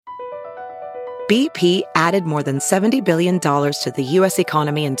BP added more than $70 billion to the U.S.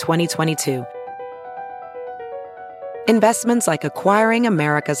 economy in 2022. Investments like acquiring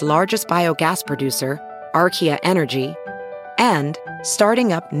America's largest biogas producer, Archaea Energy, and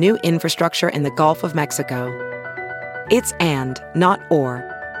starting up new infrastructure in the Gulf of Mexico. It's and, not or.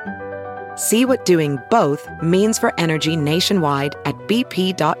 See what doing both means for energy nationwide at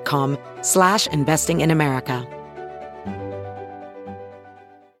bp.com/investing in America.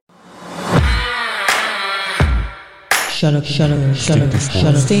 Shut up. Stay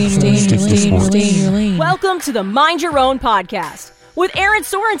in your lane. Welcome to the Mind Your Own podcast with Aaron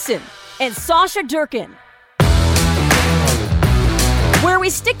Sorensen and Sasha Durkin, where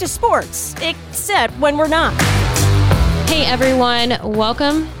we stick to sports, except when we're not. Hey everyone,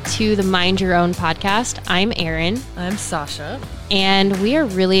 welcome to the Mind Your Own podcast. I'm Aaron. I'm Sasha. And we are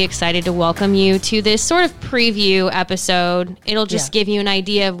really excited to welcome you to this sort of preview episode. It'll just give you an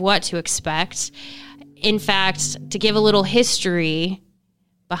idea of what to expect. In fact, to give a little history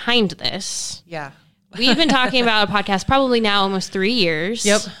behind this. Yeah. We've been talking about a podcast probably now almost 3 years.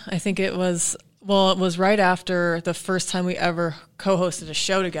 Yep. I think it was right after the first time we ever co-hosted a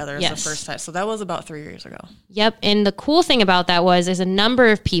show together. The first time. So that was about 3 years ago. Yep. And the cool thing about that is a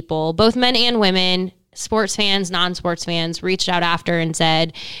number of people, both men and women, sports fans, non-sports fans, reached out after and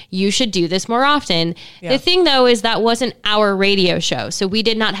said, you should do this more often. Yeah. The thing, though, is that wasn't our radio show. So we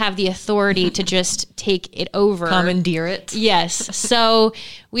did not have the authority to just take it over. Commandeer it. Yes. So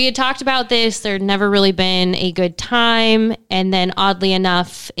we had talked about this. There had never really been a good time. And then, oddly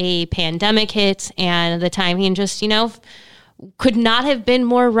enough, a pandemic hit. And the timing just, could not have been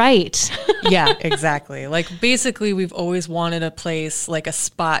more right. Yeah, exactly. Like basically we've always wanted a place, like a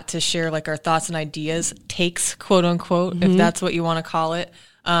spot to share like our thoughts and ideas, takes, quote unquote, if that's what you want to call it.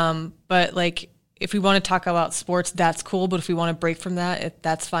 But like if we want to talk about sports, that's cool. But if we want to break from that,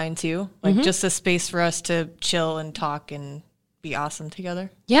 that's fine too. Like just a space for us to chill and talk and be awesome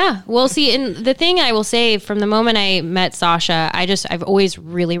together. Yeah. Well, see, and the thing I will say from the moment I met Sasha, I've always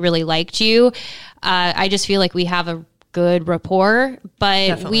really, really liked you. I just feel like we have a good rapport, but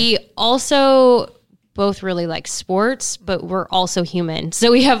Definitely. We also both really like sports, but we're also human. So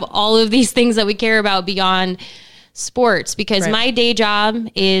we have all of these things that we care about beyond sports, because my day job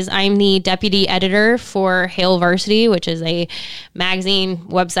is I'm the deputy editor for Hail Varsity, which is a magazine,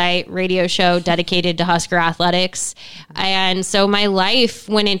 website, radio show dedicated to Husker athletics. And so my life,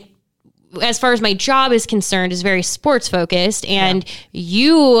 as far as my job is concerned, is very sports focused, and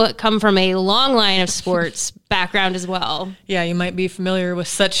you come from a long line of sports background as well. Yeah, you might be familiar with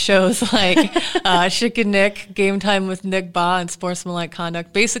such shows like Schick and Nick, Game Time with Nick Baugh, and Sportsmanlike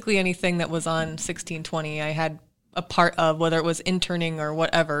Conduct. Basically anything that was on 1620 I had a part of, whether it was interning or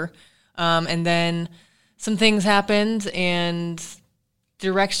whatever. And then some things happened and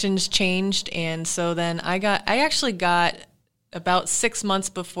directions changed, and so then I actually got about 6 months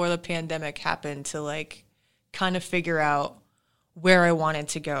before the pandemic happened to like kind of figure out where I wanted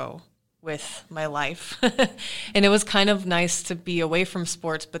to go with my life. And it was kind of nice to be away from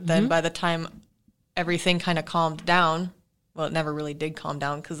sports, but then by the time everything kind of calmed down, well, it never really did calm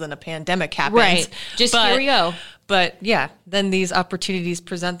down because then a pandemic happened. Right. Here we go. But yeah, then these opportunities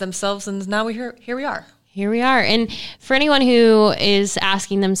present themselves, and now here we are. Here we are. And for anyone who is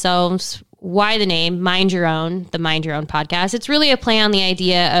asking themselves, why the name Mind Your Own, the Mind Your Own podcast, it's really a play on the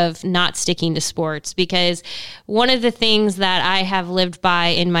idea of not sticking to sports, because one of the things that I have lived by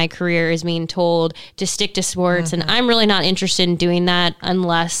in my career is being told to stick to sports. And I'm really not interested in doing that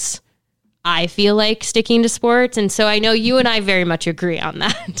unless I feel like sticking to sports. And so I know you and I very much agree on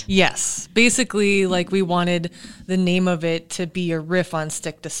that. Yes. Basically, like we wanted the name of it to be a riff on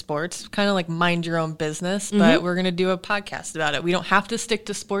stick to sports, kind of like mind your own business, but we're going to do a podcast about it. We don't have to stick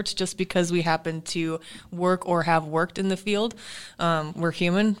to sports just because we happen to work or have worked in the field. We're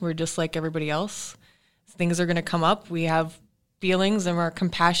human. We're just like everybody else. Things are going to come up. We have feelings and we're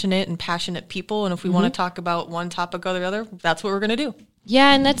compassionate and passionate people. And if we want to talk about one topic or the other, that's what we're going to do.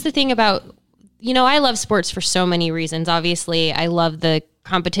 Yeah, and that's the thing about, I love sports for so many reasons. Obviously, I love the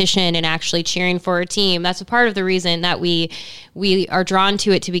competition and actually cheering for a team. That's a part of the reason that we are drawn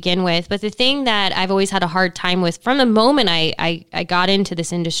to it to begin with. But the thing that I've always had a hard time with from the moment I got into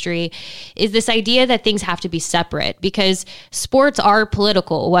this industry is this idea that things have to be separate, because sports are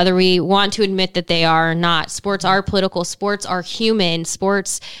political, whether we want to admit that they are or not. Sports are political. Sports are human.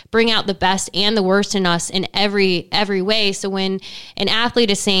 Sports bring out the best and the worst in us in every way. So when an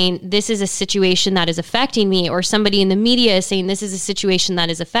athlete is saying, this is a situation that is affecting me, or somebody in the media is saying, this is a situation that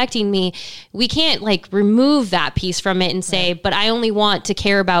is affecting me, we can't like remove that piece from it and say, but I only want to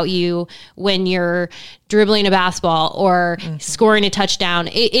care about you when you're dribbling a basketball or scoring a touchdown.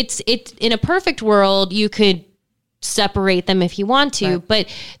 It's in a perfect world, you could separate them if you want to. Right.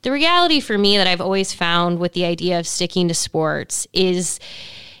 But the reality for me that I've always found with the idea of sticking to sports is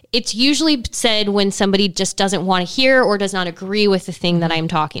it's usually said when somebody just doesn't want to hear or does not agree with the thing that I'm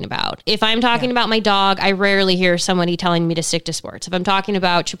talking about. If I'm talking about my dog, I rarely hear somebody telling me to stick to sports. If I'm talking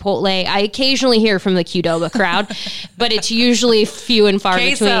about Chipotle, I occasionally hear from the Qdoba crowd, but it's usually few and far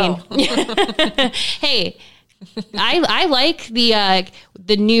between. Hey, I like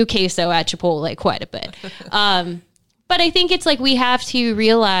the new queso at Chipotle quite a bit. But I think it's like we have to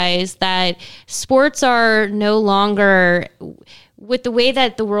realize that sports are no longer, with the way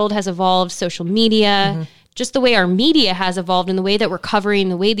that the world has evolved, social media, just the way our media has evolved and the way that we're covering,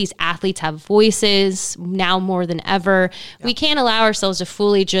 the way these athletes have voices now more than ever, we can't allow ourselves to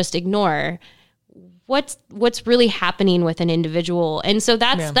fully just ignore what's really happening with an individual. And so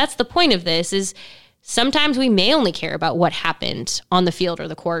that's the point of this is sometimes we may only care about what happened on the field or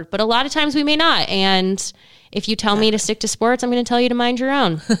the court, but a lot of times we may not. And if you tell me to stick to sports, I'm going to tell you to mind your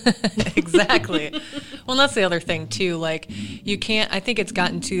own. Exactly. Well, that's the other thing too. Like I think it's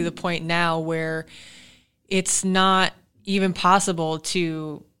gotten to the point now where it's not even possible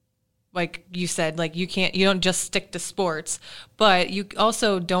to, like you said, like you don't just stick to sports, but you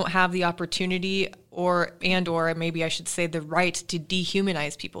also don't have the opportunity or maybe I should say the right to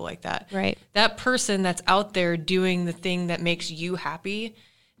dehumanize people like that. Right. That person that's out there doing the thing that makes you happy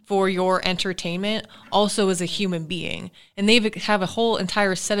for your entertainment also is a human being, and they have a whole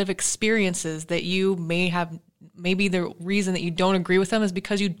entire set of experiences that you may have. Maybe the reason that you don't agree with them is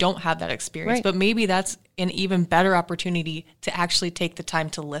because you don't have that experience, but maybe that's an even better opportunity to actually take the time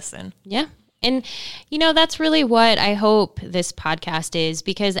to listen. Yeah. And, that's really what I hope this podcast is,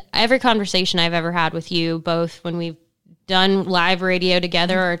 because every conversation I've ever had with you, both when we've done live radio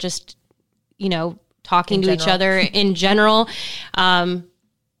together or just, talking to each other in general,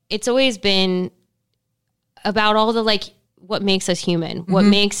 it's always been about all the what makes us human, what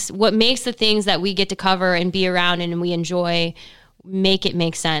makes the things that we get to cover and be around and we enjoy, make it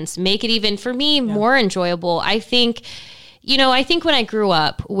make sense, make it even for me more enjoyable. I think when I grew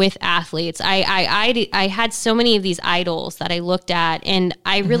up with athletes, I had so many of these idols that I looked at, and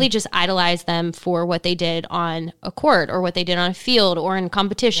I really just idolized them for what they did on a court or what they did on a field or in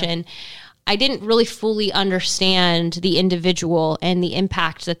competition. Yeah. I didn't really fully understand the individual and the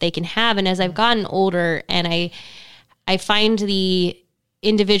impact that they can have. And as I've gotten older and I find the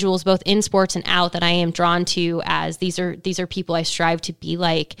individuals both in sports and out that I am drawn to as these are people I strive to be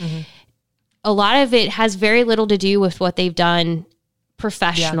like, a lot of it has very little to do with what they've done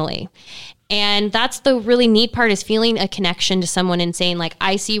professionally. Yeah. And that's the really neat part, is feeling a connection to someone and saying like,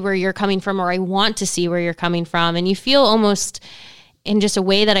 I see where you're coming from, or I want to see where you're coming from. And you feel almost in just a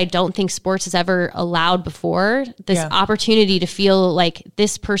way that I don't think sports has ever allowed before, this opportunity to feel like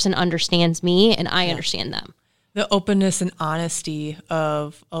this person understands me and I understand them. The openness and honesty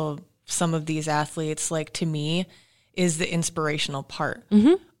of some of these athletes, like to me, is the inspirational part.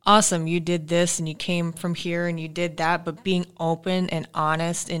 Awesome, you did this and you came from here and you did that, but being open and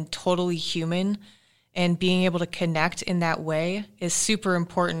honest and totally human and being able to connect in that way is super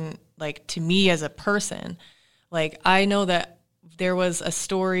important, like to me as a person. Like I know that there was a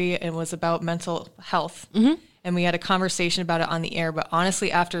story and it was about mental health. And we had a conversation about it on the air. But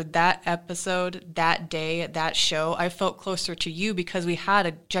honestly, after that episode, that day, that show, I felt closer to you because we had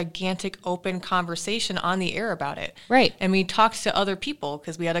a gigantic open conversation on the air about it. Right. And we talked to other people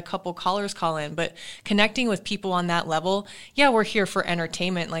because we had a couple callers call in. But connecting with people on that level, we're here for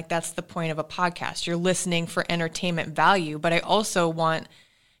entertainment. Like that's the point of a podcast. You're listening for entertainment value. But I also want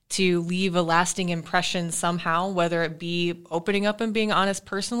to leave a lasting impression somehow, whether it be opening up and being honest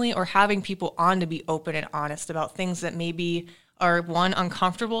personally or having people on to be open and honest about things that maybe are, one,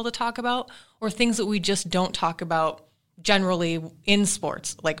 uncomfortable to talk about, or things that we just don't talk about generally in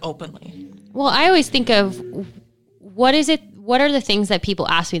sports, like openly. Well, I always think of what are the things that people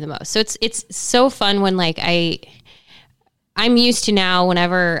ask me the most. So it's so fun when like I'm used to now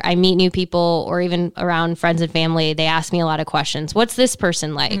whenever I meet new people or even around friends and family, they ask me a lot of questions. What's this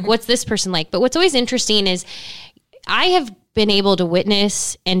person like? What's this person like? But what's always interesting is I have been able to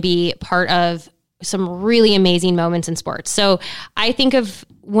witness and be part of some really amazing moments in sports. So I think of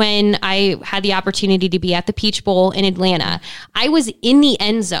when I had the opportunity to be at the Peach Bowl in Atlanta, I was in the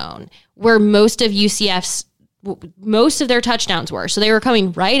end zone where most of their touchdowns were. So they were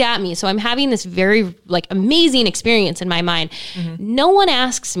coming right at me. So I'm having this very amazing experience in my mind. No one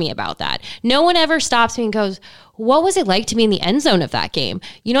asks me about that. No one ever stops me and goes, what was it like to be in the end zone of that game?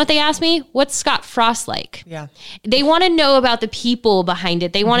 You know what they asked me? What's Scott Frost like? Yeah. They want to know about the people behind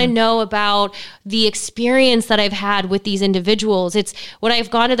it. They want to know about the experience that I've had with these individuals. It's when I've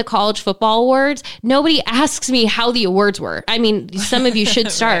gone to the college football awards, nobody asks me how the awards were. I mean, some of you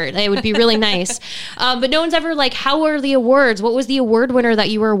should start. It would be really nice. But no one's ever like, how were the awards? What was the award winner that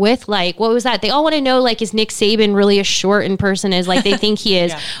you were with like? What was that? They all want to know, like, is Nick Saban really as short in person as like they think he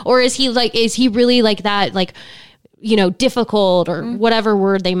is? Or is he really like that, like, you know, difficult or whatever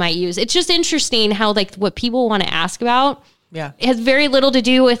word they might use. It's just interesting how like what people want to ask about has very little to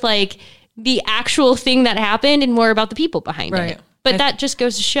do with like the actual thing that happened and more about the people behind it. But that just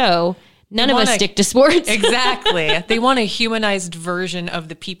goes to show none of us stick to sports. Exactly. They want a humanized version of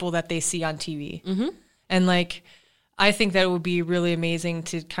the people that they see on TV. And like, I think that it would be really amazing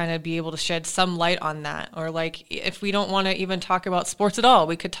to kind of be able to shed some light on that. Or like, if we don't want to even talk about sports at all,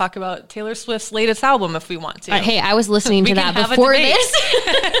 we could talk about Taylor Swift's latest album if we want to. Hey, I was listening to that before this.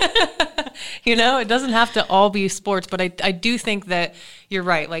 You know, it doesn't have to all be sports, but I do think that you're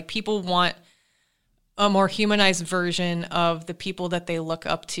right. Like, people want a more humanized version of the people that they look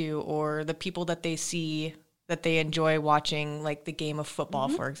up to or the people that they see that they enjoy watching, like the game of football,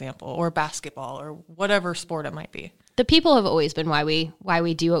 for example, or basketball or whatever sport it might be. The people have always been why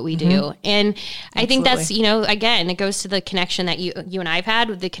we do what we do. And I think that's, you know, again, it goes to the connection that you and I've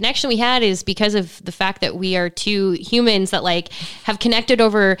had. The connection we had is because of the fact that we are two humans that like have connected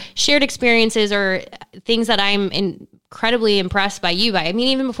over shared experiences or things that I'm incredibly impressed by you by. I mean,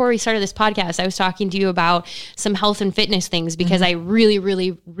 even before we started this podcast, I was talking to you about some health and fitness things because I really,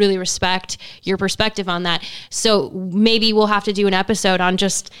 really, really respect your perspective on that. So maybe we'll have to do an episode on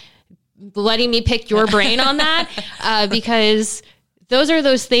just letting me pick your brain on that because those are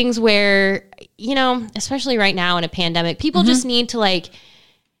those things where, you know, especially right now in a pandemic, people just need to like,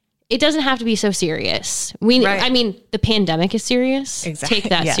 it doesn't have to be so serious. I mean, the pandemic is serious. Exactly. Take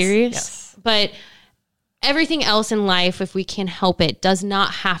that serious. But everything else in life, if we can help it, does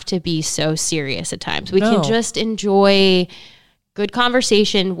not have to be so serious at times. We can just enjoy good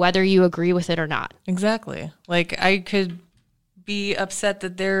conversation, whether you agree with it or not. Exactly. Like, I could be upset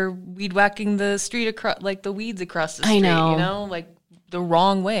that they're weed whacking the street across, like the weeds across the street, you know, like the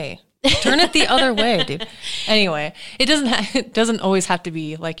wrong way. Turn it the other way, dude. Anyway, it doesn't always have to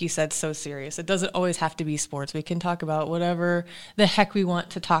be, like you said, so serious. It doesn't always have to be sports. We can talk about whatever the heck we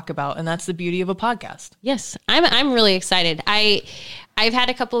want to talk about, and that's the beauty of a podcast. Yes, I'm really excited. I've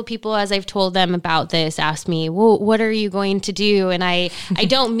had a couple of people, as I've told them about this, ask me, well, what are you going to do? And I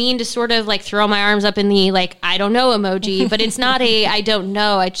don't mean to sort of like throw my arms up in the, like, I don't know emoji, but it's not I don't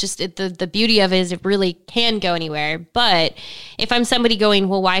know. It's just the beauty of it is it really can go anywhere. But if I'm somebody going,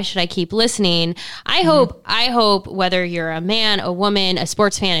 well, why should I keep listening? I hope whether you're a man, a woman, a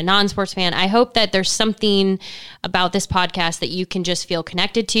sports fan, a non-sports fan, I hope that there's something about this podcast that you can just feel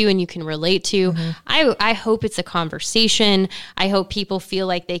connected to and you can relate to. I hope it's a conversation. I hope people feel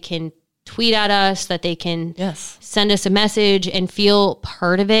like they can tweet at us, that they can send us a message and feel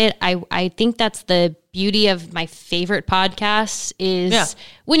part of it. I think that's the beauty of my favorite podcasts is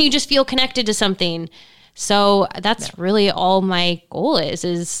when you just feel connected to something. So that's really all my goal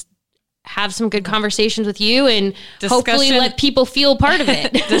is have some good conversations with you and hopefully let people feel part of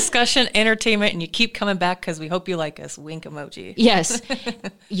it. Discussion, entertainment, and you keep coming back because we hope you like us. Wink emoji. Yes.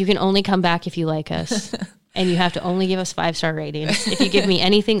 You can only come back if you like us. And you have to only give us 5-star ratings. If you give me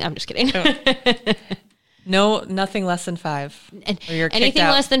anything, I'm just kidding. No, nothing less than 5. Or you're kicked anything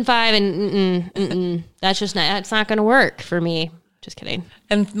out. less than 5 and that's not going to work for me. Just kidding.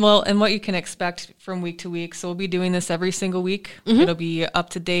 And what you can expect from week to week. So we'll be doing this every single week. It'll be up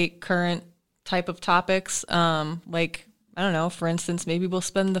to date, current type of topics. Like, I don't know, for instance, maybe we'll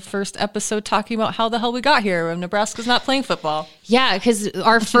spend the first episode talking about how the hell we got here when Nebraska's not playing football. Yeah, because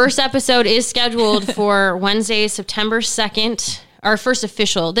our first episode is scheduled for Wednesday, September 2nd. Our first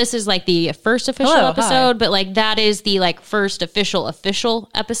official, this is like the first official episode, but like that is the like first official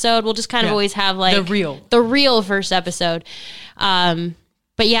episode. We'll just kind of always have like the real first episode.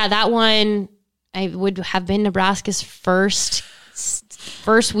 But yeah, that one I would have been Nebraska's first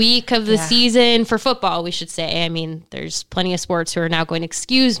week of the season for football, we should say. I mean, there's plenty of sports who are now going to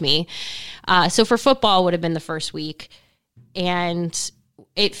excuse me. So for football would have been the first week. And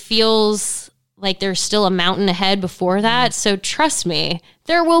it feels like there's still a mountain ahead before that. So trust me,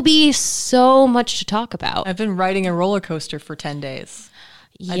 there will be so much to talk about. I've been riding a roller coaster for 10 days.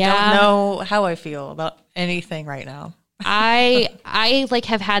 Yeah. I don't know how I feel about anything right now. I like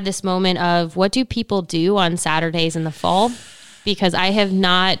have had this moment of what do people do on Saturdays in the fall? Because I have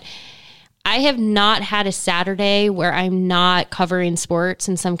not had a Saturday where I'm not covering sports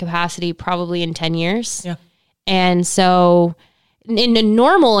in some capacity probably in 10 years. Yeah. And so in a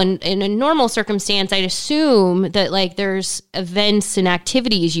normal circumstance, I'd assume that like there's events and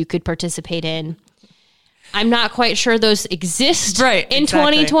activities you could participate in. I'm not quite sure those exist in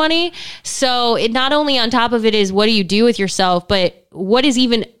 2020. So it not only on top of it is what do you do with yourself, but what is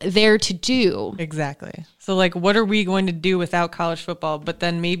even there to do? Exactly. So like, what are we going to do without college football? But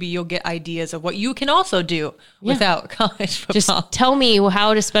then maybe you'll get ideas of what you can also do without college football. Just tell me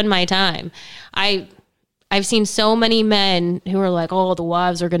how to spend my time. I've seen so many men who are like, oh, the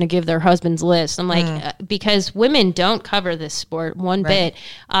wives are going to give their husbands lists. I'm like, because women don't cover this sport one bit.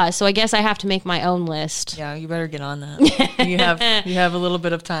 So I guess I have to make my own list. Yeah, you better get on that. You have a little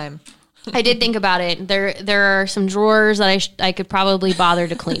bit of time. I did think about it. There are some drawers that I could probably bother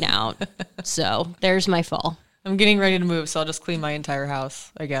to clean out. So there's my fall. I'm getting ready to move, so I'll just clean my entire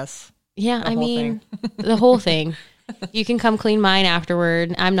house, I guess. Yeah, I mean, the whole thing. You can come clean mine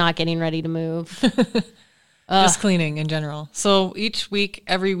afterward. I'm not getting ready to move. Just cleaning in general. So each week,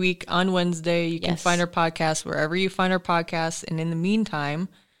 every week on Wednesday, you can find our podcast wherever you find our podcast. And in the meantime,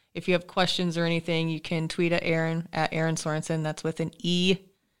 if you have questions or anything, you can tweet at Aaron Sorensen. That's with an E,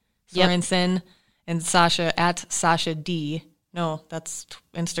 Sorensen, and Sasha at Sasha D. No, that's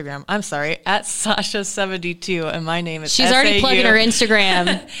Instagram. I'm sorry, at Sasha72, and my name is She's S-A-U. already plugging her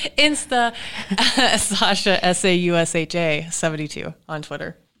Instagram. Insta, Sasha, SAUSHA 72 on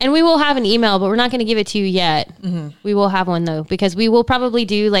Twitter. And we will have an email, but we're not going to give it to you yet. Mm-hmm. We will have one, though, because we will probably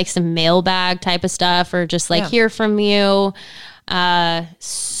do like some mailbag type of stuff or just like hear from you.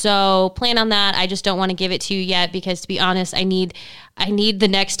 So plan on that. I just don't want to give it to you yet because, to be honest, I need the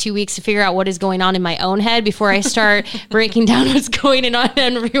next 2 weeks to figure out what is going on in my own head before I start breaking down what's going on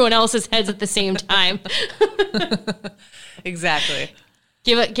in everyone else's heads at the same time. Exactly.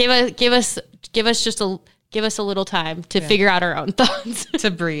 Give us a little time to figure out our own thoughts. To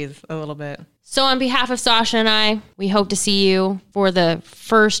breathe a little bit. So on behalf of Sasha and I, we hope to see you for the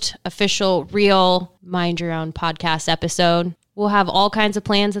first official real Mind Your Own podcast episode. We'll have all kinds of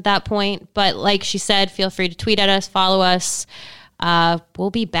plans at that point. But like she said, feel free to tweet at us, follow us.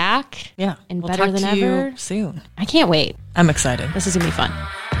 We'll be back. Yeah. And we'll better talk than to ever. you soon. I can't wait. I'm excited. This is going to be fun.